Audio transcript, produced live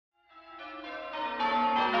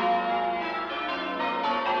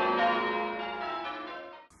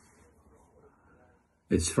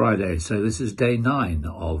It's Friday, so this is day 9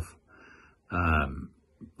 of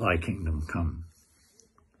Thy Kingdom Come.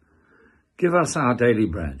 Give us our daily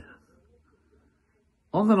bread.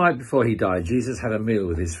 On the night before he died, Jesus had a meal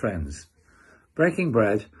with his friends. Breaking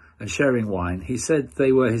bread and sharing wine, he said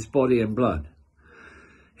they were his body and blood.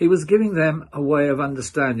 He was giving them a way of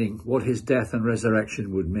understanding what his death and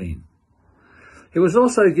resurrection would mean. He was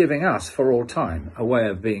also giving us, for all time, a way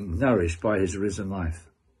of being nourished by his risen life.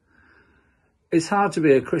 It's hard to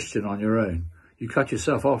be a Christian on your own. You cut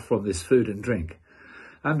yourself off from this food and drink.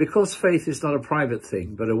 And because faith is not a private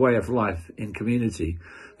thing, but a way of life in community,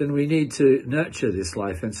 then we need to nurture this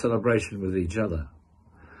life in celebration with each other.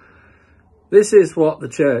 This is what the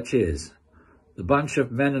church is. The bunch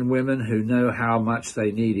of men and women who know how much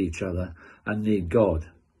they need each other and need God.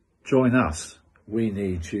 Join us. We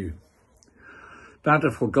need you.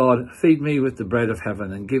 Bountiful God, feed me with the bread of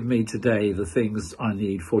heaven and give me today the things I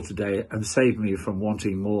need for today and save me from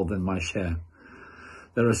wanting more than my share.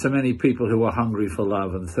 There are so many people who are hungry for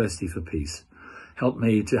love and thirsty for peace. Help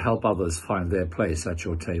me to help others find their place at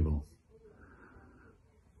your table.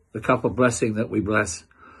 The cup of blessing that we bless,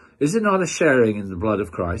 is it not a sharing in the blood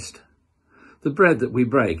of Christ? The bread that we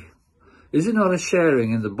break, is it not a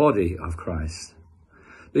sharing in the body of Christ?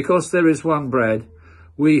 Because there is one bread,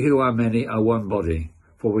 we who are many are one body,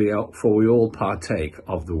 for we all partake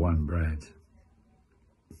of the one bread.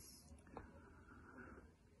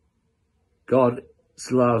 God's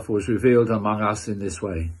love was revealed among us in this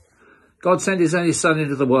way. God sent his only Son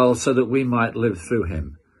into the world so that we might live through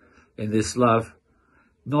him. In this love,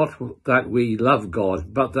 not that we love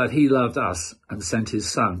God, but that he loved us and sent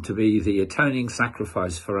his Son to be the atoning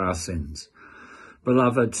sacrifice for our sins.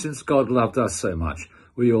 Beloved, since God loved us so much,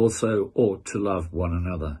 we also ought to love one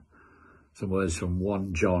another. Some words from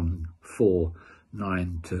 1 John 4,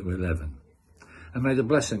 9 to 11. And may the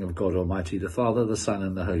blessing of God Almighty, the Father, the Son,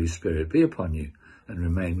 and the Holy Spirit be upon you and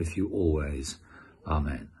remain with you always.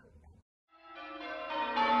 Amen.